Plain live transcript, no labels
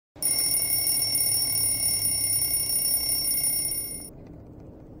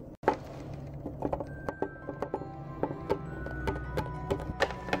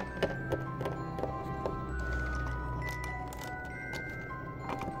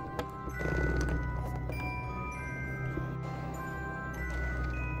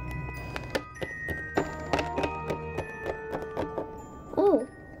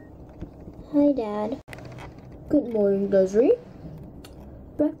Hi, Dad. Good morning, Desiree.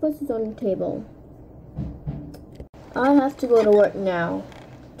 Breakfast is on the table. I have to go to work now.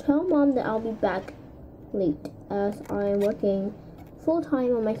 Tell Mom that I'll be back late as I am working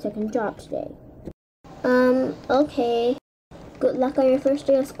full-time on my second job today. Okay. Good luck on your first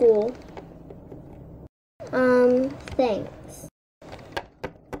day of school. Thanks.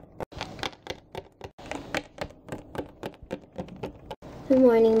 Good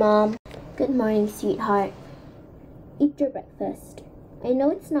morning, Mom. Good morning, sweetheart. Eat your breakfast. I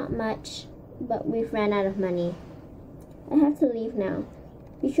know it's not much, but we've ran out of money. I have to leave now.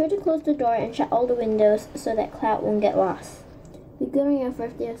 Be sure to close the door and shut all the windows so that Cloud won't get lost. Be good on your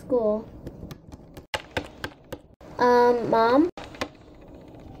first day of school. Mom?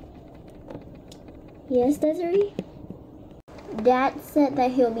 Yes, Desiree? Dad said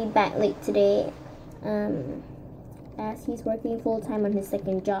that he'll be back late today, as he's working full-time on his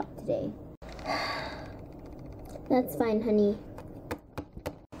second job today. That's fine, honey.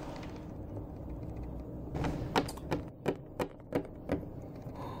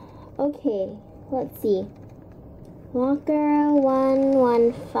 Okay, let's see. Locker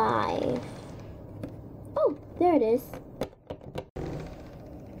 115. Oh, there it is.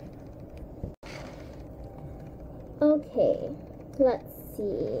 Okay, let's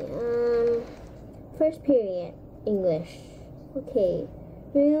see. First period, English. Okay,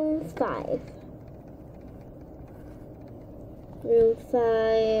 room 5. Room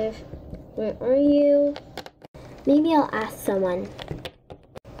 5. Where are you? Maybe I'll ask someone.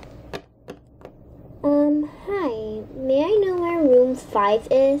 Hi. May I know where room 5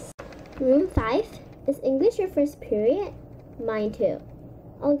 is? Room 5? Is English your first period? Mine too.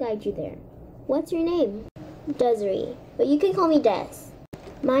 I'll guide you there. What's your name? Desiree, but you can call me Des.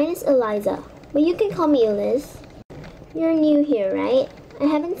 Mine is Eliza, but you can call me Eliz. You're new here, right? I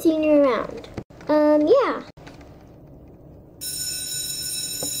haven't seen you around. Yeah.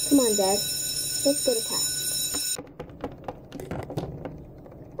 Come on, Des. Let's go to class.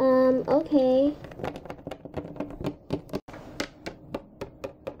 Okay.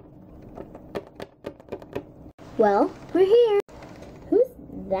 Well, we're here. Who's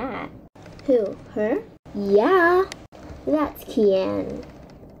that? Who? Her? Yeah. That's Kea-anne.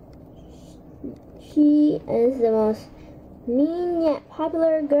 She is the most mean yet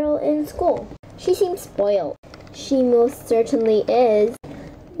popular girl in school. She seems spoiled. She most certainly is.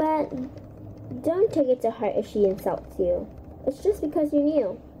 But don't take it to heart if she insults you. It's just because you're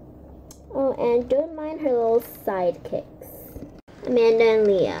new. Oh, and don't mind her little sidekicks, Amanda and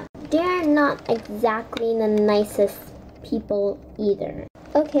Leah. They're not exactly the nicest people either.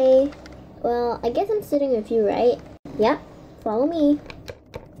 Okay, well, I guess I'm sitting with you, right? Yep, follow me.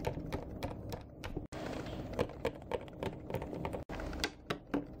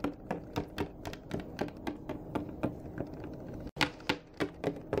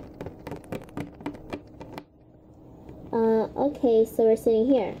 Okay, so we're sitting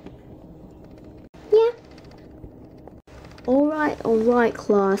here. Yeah. Alright,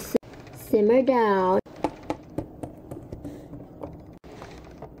 class. Simmer down.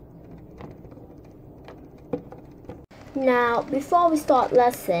 Now, before we start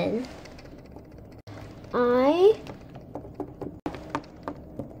lesson, I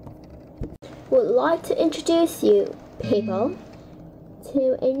would like to introduce you, people,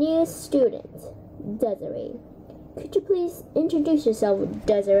 to a new student, Desiree. Could you please introduce yourself,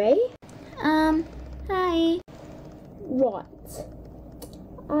 Desiree? Hi. Right.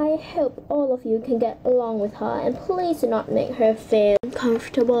 I hope all of you can get along with her, and please do not make her feel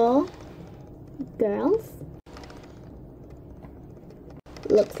uncomfortable. Girls?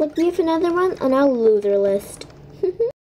 Looks like we have another one on our loser list.